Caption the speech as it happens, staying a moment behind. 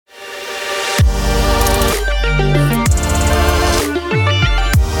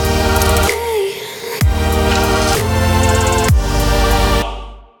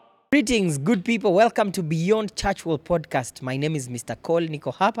Greetings, good people. Welcome to Beyond Church World Podcast. My name is Mr. Cole.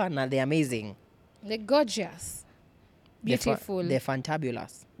 Niko hapa na the amazing. The gorgeous. Beautiful. The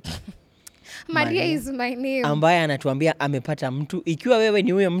fantabulous. Maria is my name. Ambaye anatuambia amepata mtu. Ikiwa wewe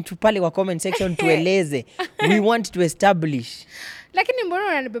ni huyo mtu pale kwa comment section tueleze. We want to establish. Lakini mbona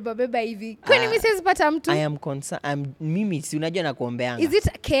unanibeba hivi? Kwani mimi siwezi pata mtu? I am concerned. Mimi si unajua na kuombeanga. Is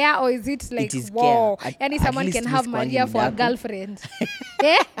it care or is it like it is wow? care. Yani someone can have Maria for a girlfriend.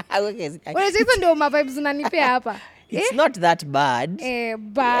 Hizo ndio vibes unanipea hapa. It's not that bad.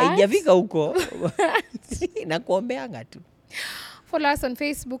 But haijafika huko. Na kuombeanga tu. Follow us on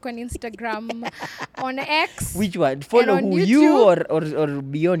Facebook, on Instagram, on X. Which one? Follow who, YouTube, you or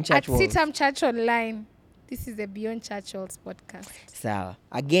Beyond Church World? At CITAM Church Online. This is a Beyond Church World podcast. Sawa.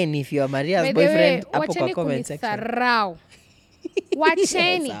 Again, if you are Maria's boyfriend, hapo kwa comment section.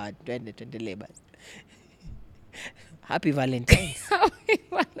 Wacheni. Sawa, twende labels. Happy Valentine's. Happy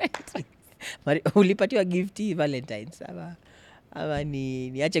Valentine's. Ulipatiwa gift Valentine's ama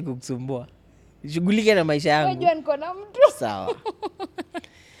niache kukusumbua. Shughulike na maisha yangu. Unajua niko na mtu. Sawa.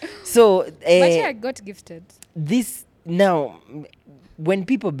 So, but I got gifted. This now when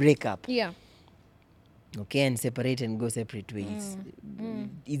people break up. Yeah. Okay, and separate and go separate ways.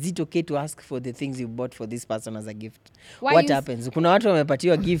 Is it okay to ask for the things you bought for this person as a gift? What happens? Kuna watu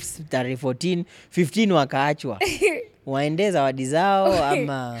wamepatiwa gifts tarehe 14, 15 wakaachwa. Waende zawadi zao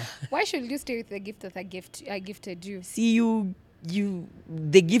ama why should you stay with the gift that I gifted you? See you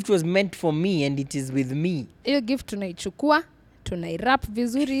the gift was meant for me and it is with me. Hiyo gift tunaichukua, tunairap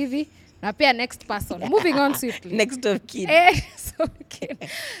vizuri hivi. Na pia next person. Moving on swiftly. Next of kin. So kid.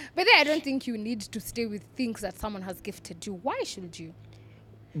 But then I don't think you need to stay with things that someone has gifted you. Why should you?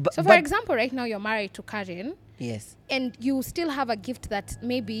 So for example, right now you're married to Karen. Yes. And you still have a gift that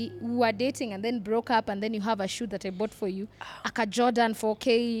maybe we were dating and then broke up and then you have a shoe that I bought for you. A Jordan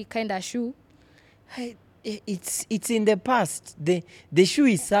 4K kind of shoe. It's in the past. The shoe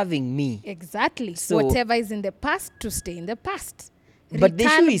is serving me. Exactly. So whatever is in the past to stay in the past. But the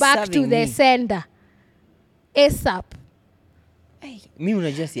shoe is back to the sender. ASAP. Mimi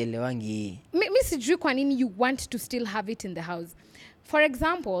unajua sielewangi hii. Mimi sijui kwa nini you want to still have it in the house. For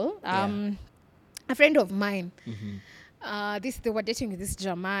example, a friend of mine, they were dating with this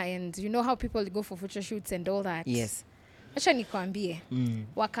Jama, and you know how people go for photo shoots and all that. Yes. Acha nikwambie.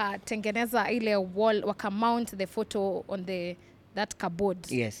 Wakatengeneza ile wall, waka-mount the photo on that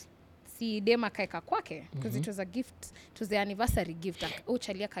cupboard. Yes. Si dema kaeka kwake because it was a gift, it was the anniversary gift.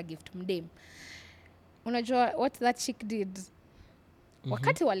 Chalia ka gift mdem. Unajua what that chick did?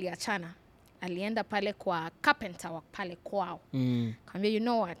 Wakati waliachana, alienda pale kwa carpenter wa pale kwao. Kaambia, you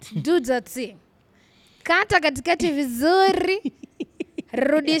know what? Do that thing. Kata katikati vizuri.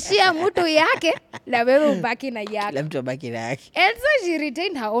 Rudishia mtu yake na wewe ubaki na yake. La mtu abaki na yake. And so she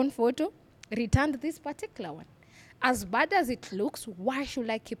retained her own photo, returned this particular one. As bad as it looks, why should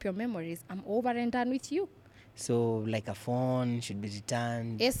I keep your memories? I'm over and done with you. So, like a phone should be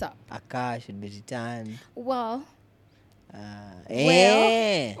returned. Yes, sir. A car should be returned. Well.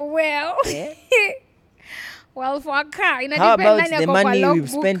 Yeah. Well, for a car. How about the money we've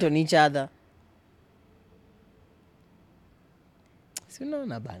spent on each other? So, no,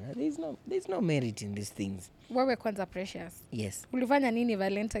 bana. There's no merit in these things. Wewe kwanza precious. Yes. Ulifanya nini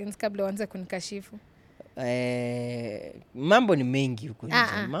Valentine's kabla uanze kunikashifu? Mambo ni mengi huko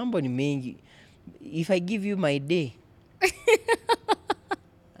nje. Mambo ni mengi. If I give you my day.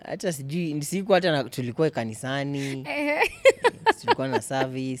 Hata sijui siku hata tulikuwa kanisani. Tulikuwa na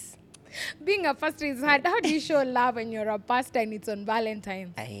service. Being a pastor is hard. How do you show love when you're a pastor and it's on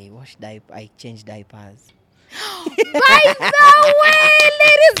Valentine's? I change diapers. By the way,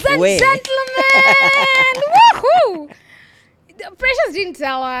 ladies and gentlemen. Woohoo! Precious didn't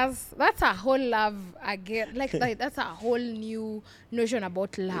tell us. That's a whole love again. Like that's a whole new notion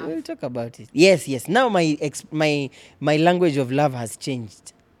about love. We'll talk about it. Yes. Now my language of love has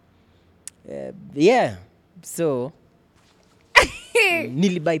changed. Yeah. So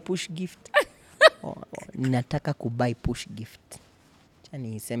nilibuy push gift. Ninataka kubuy push gift.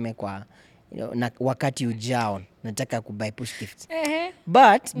 Chani niseme kwa na wakati ujao nataka kubuy push gift.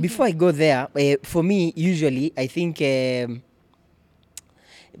 But before I go there, for me usually I think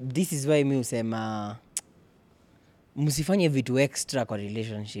this is why mi usema msifanye vitu extra kwa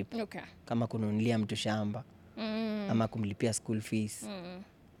relationship. Okay. Kama kununulia mtu shamba. Ama kumlipia school fees.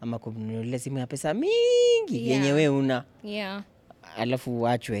 Ama kumnunulia simu ya pesa mingi yenye wewe una. Yeah. Alafu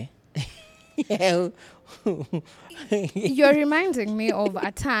uachwe. You're reminding me of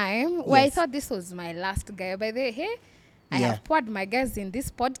a time where I thought this was my last guy. By the way, I have poured my guys in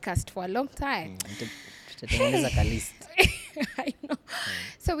this podcast for a long time. Tutatengeneza ka list. I know.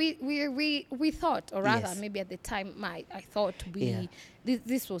 So we thought, or rather Yes. maybe at the time I thought Yeah.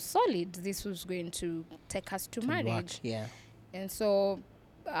 this was solid, this was going to take us to marriage. Work. Yeah. And so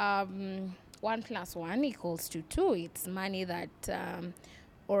 1 + 1 = 2. It's money that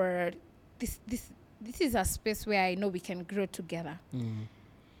or this is a space where I know we can grow together.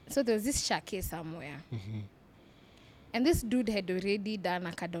 So there was this shake somewhere. And this dude had already done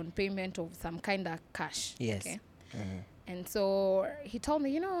like a down payment of some kind of cash. Yes. Okay? And so he told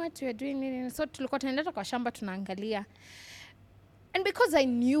me, you know what, we are doing it. So tulikuwa tunaenda kwa shamba tunaangalia. And because I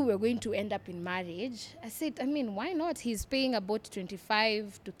knew we were going to end up in marriage, I said, I mean, why not? He's paying about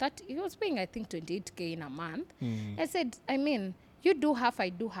 25 to 30. He was paying, I think, 28K in a month. I said, I mean, you do half, I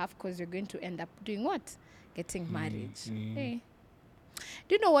do half, because you're going to end up doing what? Getting married. Hey.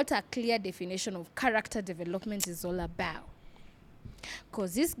 Do you know what a clear definition of character development is all about?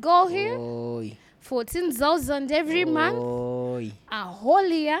 Because this girl here, Oi. 14,000 every month, Oi. a whole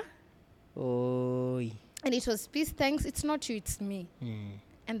year, Oi. and it was peace, thanks, it's not you, it's me.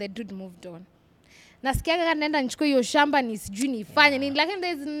 And the dude moved on. Nasikiaga naenda nichukue hiyo shamba ni sijui nifanye nini, lakini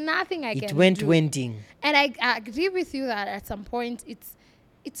there's nothing I It can went do. wenting. And I agree with you that at some point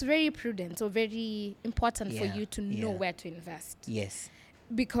it's very prudent or very important for Yeah, you to know yeah. where to invest. Yes.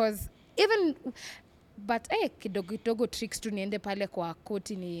 Because even but kidogo kidogo tricks tu niende pale kwa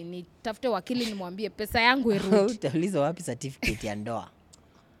koti ni tafute wakili nimwambie pesa yangu irudi. Utauliza wapi certificate ya ndoa?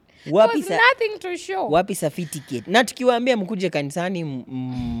 There's nothing to show. Wapi certificate? Na tukiwaambia mkuje kanisani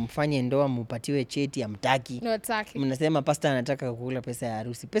mfanye ndoa mpatiwe cheti amtaki. No, taki. Mnasema pastor anataka kukula pesa ya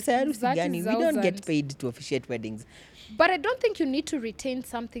harusi. Pesa ya harusi That gani? is We don't get thousands. paid to officiate weddings. But I don't think you need to retain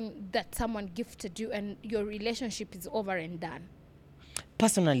something that someone gifted you and your relationship is over and done.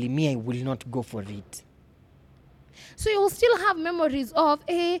 Personally, me, I will not go for it. So you will still have memories of,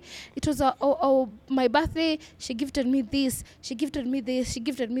 hey, it was my birthday, she gifted me this, she gifted me this, she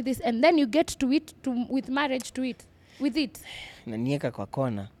gifted me this, and then you get to it with marriage to it, with it. Nanieka kwa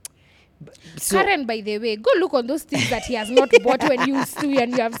kona. So, Karen, by the way, go look on those things that he has not bought when you see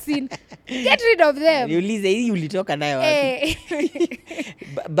and you have seen. Get rid of them. niulize hii ulitoka nayo wapi? Eh.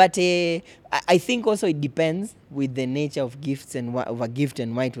 But I think also it depends with the nature of gifts and of a gift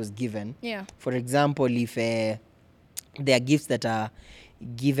and why it was given. Yeah. For example, if there are gifts that are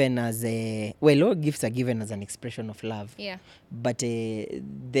given as all gifts are given as an expression of love. Yeah. But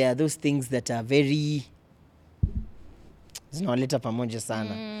there are those things that are very zinawaleta pamoja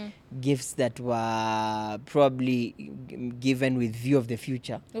sana. Gifts that were probably given with view of the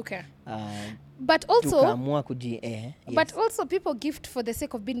future. Okay. But also, tukaamua yes. but also people gift for the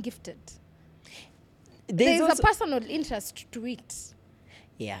sake of being gifted. There's There's also, a personal interest to it.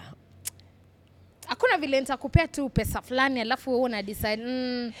 yeah. Hakuna vile nitakupea tu pesa fulani alafu wewe una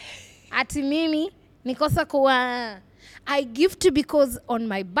decide ati mimi nikosa kuwa I gift because on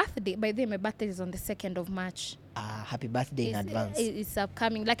my birthday, by the way my birthday is on the 2nd of March. Happy birthday in advance. It's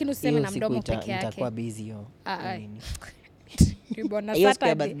upcoming, lakini useme na mdomo peke yake. Nitakuwa busy yo. Ribona Hiyo siku ya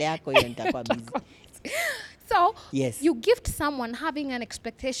Saturday. birthday yako hiyo nitakuwa busy. So Yes. you gift someone having an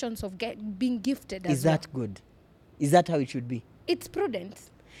expectations of being gifted as Is that good? Is that how it should be? it's prudent.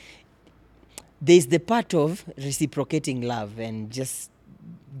 There's the part of reciprocating love and just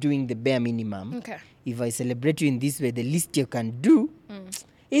doing the bare minimum. Okay. If I celebrate you in this way, the least you can do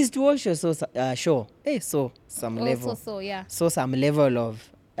is to also show some level. Also, so yeah. So some level of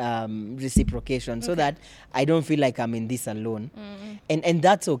reciprocation so that I don't feel like I'm in this alone. And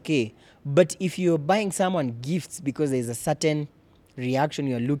that's okay. But if you're buying someone gifts because there's a certain reaction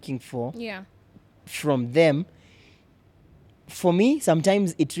you're looking for Yeah. from them, for me,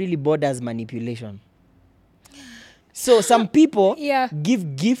 sometimes it really borders manipulation. So some people Yeah.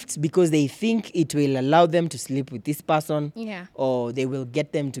 give gifts because they think it will allow them to sleep with this person, Yeah. or they will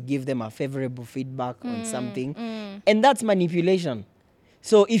get them to give them a favorable feedback on something. And that's manipulation.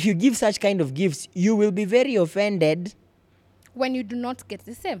 So if you give such kind of gifts, you will be very offended, When you do not get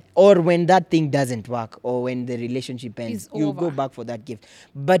the same. or when that thing doesn't work, or when the relationship ends, Is you'll go over. back for that gift.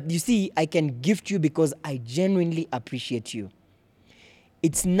 But you see, I can gift you because I genuinely appreciate you.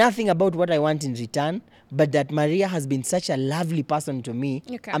 It's nothing about what I want in return, but that Maria has been such a lovely person to me.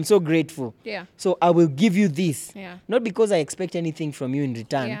 Okay. I'm so grateful. Yeah. So I will give you this. Yeah. Not because I expect anything from you in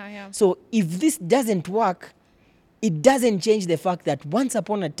return. Yeah, yeah. So if this doesn't work, it doesn't change the fact that once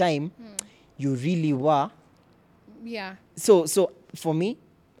upon a time, you really were. Yeah. So for me,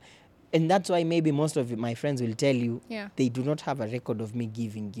 and that's why maybe most of my friends will tell you, Yeah. they do not have a record of me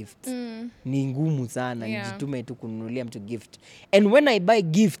giving gifts. Ni ngumu sana, Yeah. nijitume tu kununulia mtu gift. And when I buy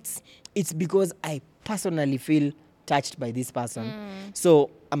gifts, it's because I personally feel touched by this person. So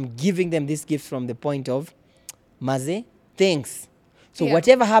I'm giving them this gift from the point of, Maze, thanks. So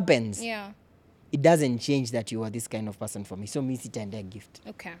whatever happens, Yeah. it doesn't change that you are this kind of person for me. So mi sitaendea gift.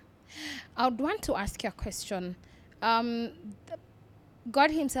 Okay. I would want to ask you a question.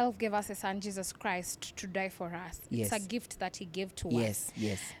 God himself gave us a son, Jesus Christ, to die for us. Yes. It's a gift that he gave to us.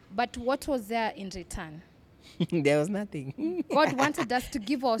 Yes. But what was there in return? There was nothing. God wanted us to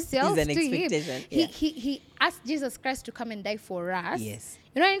give ourselves It's an to him. expectation. Yeah. He asked Jesus Christ to come and die for us. Yes.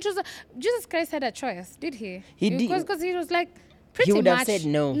 You know, it was Jesus Christ had a choice, did he? He did. Because he was like, pretty He would much have said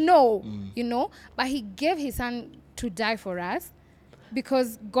no. No, you know, but he gave his son to die for us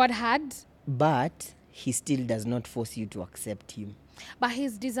because God had. But he still does not force you to accept him. But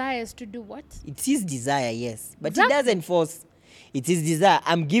his desire is to do what? It's his desire, yes. But Exactly. he doesn't force. It's his desire.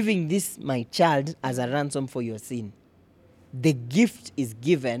 I'm giving this, my child, as a ransom for your sin. The gift is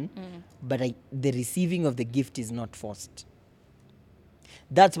given, but the receiving of the gift is not forced.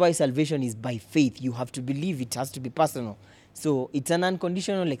 That's why salvation is by faith. You have to believe, it has to be personal. So it's an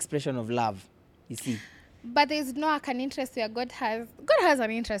unconditional expression of love, you see. But there's no an interest where God has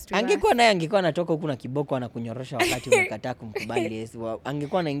an interest with us. Angekuwa naye angekuwa anatoka huku na kiboko anakunyorosha wakati umekataa kumkubali Yesu.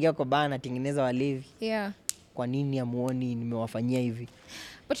 Angekuwa anaingia kwa baa anatengeneza walevi. Yeah. Kwa nini amuoni nimewafanyia hivi?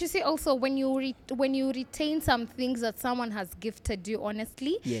 But you see also when you retain some things that someone has gifted you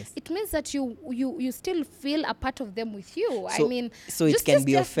honestly, Yes. it means that you still feel a part of them with you. So- I mean, so it just- can just-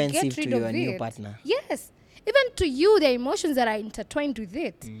 be just offensive get to rid your of new it. partner. Yes. Even to you, the emotions that are intertwined with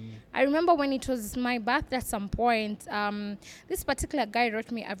it. I remember when it was my birthday at some point, this particular guy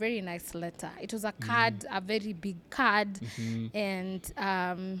wrote me a very nice letter. It was a card, a very big card. And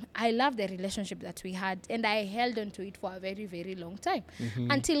I love the relationship that we had. And I held on to it for a very, very long time.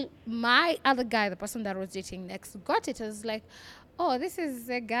 Until my other guy, the person that I was dating next, got it. I was like, oh, this is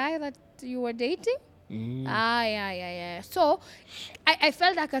the guy that you were dating? Yeah. So I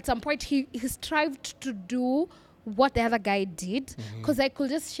felt like at some point he strived to do what the other guy did because I could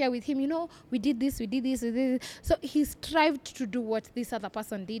just share with him, you know, we did this. So he strived to do what this other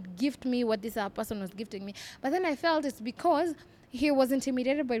person did, gift me what this other person was gifting me. But then I felt it's because he was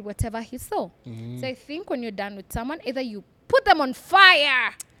intimidated by whatever he saw. So I think when you're done with someone, either you put them on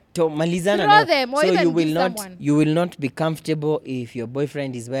fire. To malizana Throw nayo. them or So even you will give not someone. you will not be comfortable if your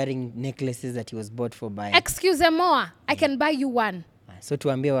boyfriend is wearing necklaces that he was bought for by. Excuse me more. I can buy you one. So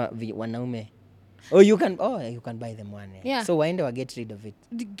tuambie wanaume. You can buy them one. Yeah. So waende wa get rid of it.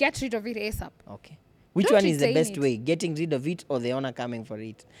 Get rid of it ASAP. Okay. Which Don't one is the retain best it. way? Getting rid of it or the owner coming for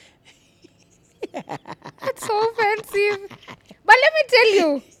it? That's so offensive. But let me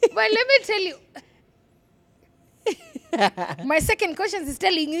tell you. My second question is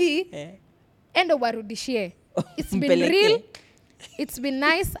telling me, endo warudishie. It's been Mpeleke. real. It's been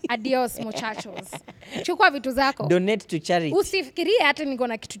nice. Adios muchachos. Chukua vitu zako. Donate to charity. Usifikirie hata niko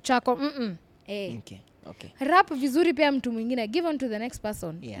na kitu chako. Okay. Rap vizuri pia mtu mwingine. Give on to the next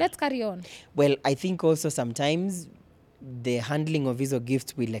person. Yeah. Let's carry on. Well, I think also sometimes the handling of hizo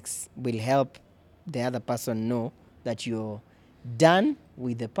gifts will help the other person know that you're done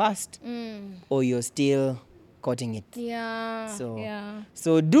with the past or you're still courting it. Yeah.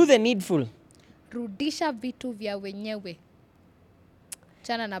 So do the needful. Rudisha vitu vya wenyewe.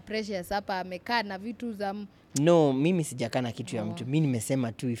 Chana na Precious hapa amekaa na vitu za No, mimi sijakaa na kitu ya mtu. Mimi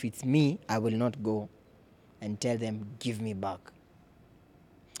nimesema tu if it's me, I will not go and tell them give me back.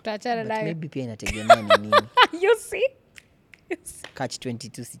 tutachana But nayo. maybe pia inategemea ni nini. You see? Catch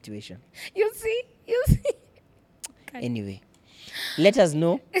 22 situation. You see? Anyway, let us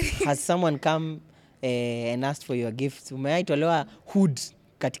know. Has someone come and asked for your gifts? Umeaitolewa hood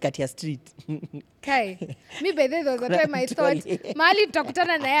katikati ya street. Kai. Me by the was the time I thought mahali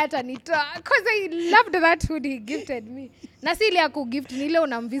tutakutana na yeye atanitoa because I loved that hood he gifted me. Na si ile ya kugift ni ile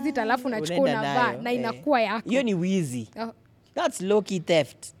unamvisit alafu unachukua Unaenda unavaa nayo, na inakuwa yako. Hiyo ni wizi. Oh. That's low-key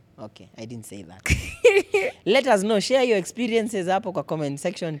theft. Okay, I didn't say that. Let us know. Share your experiences hapo kwa comment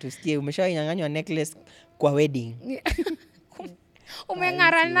section tusikie. Umeshawanyang'anywa necklace kwa wedding.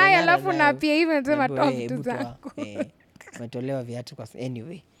 Umeng'ara naye alafu na pia hivi unasema toa vitu zako. Umetolewa viatu kwa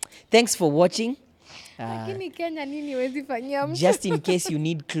anyway. Thanks for watching. Lakini Kenya nini huwezi fanyia mtu? Just in case you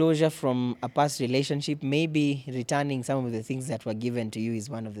need closure from a past relationship, maybe returning some of the things that were given to you is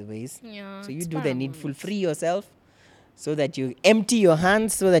one of the ways. Yeah, So you it's do the fun. needful. Free yourself so that you empty your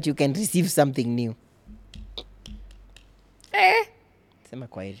hands so that you can receive something new. Sema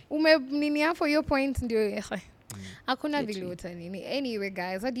kwaheri. Nini hapo hiyo point ndio hakuna vile utanini. Anyway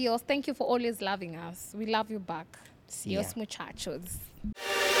guys, adios. Thank you for always loving us. We love you back. See ya. Adios muchachos.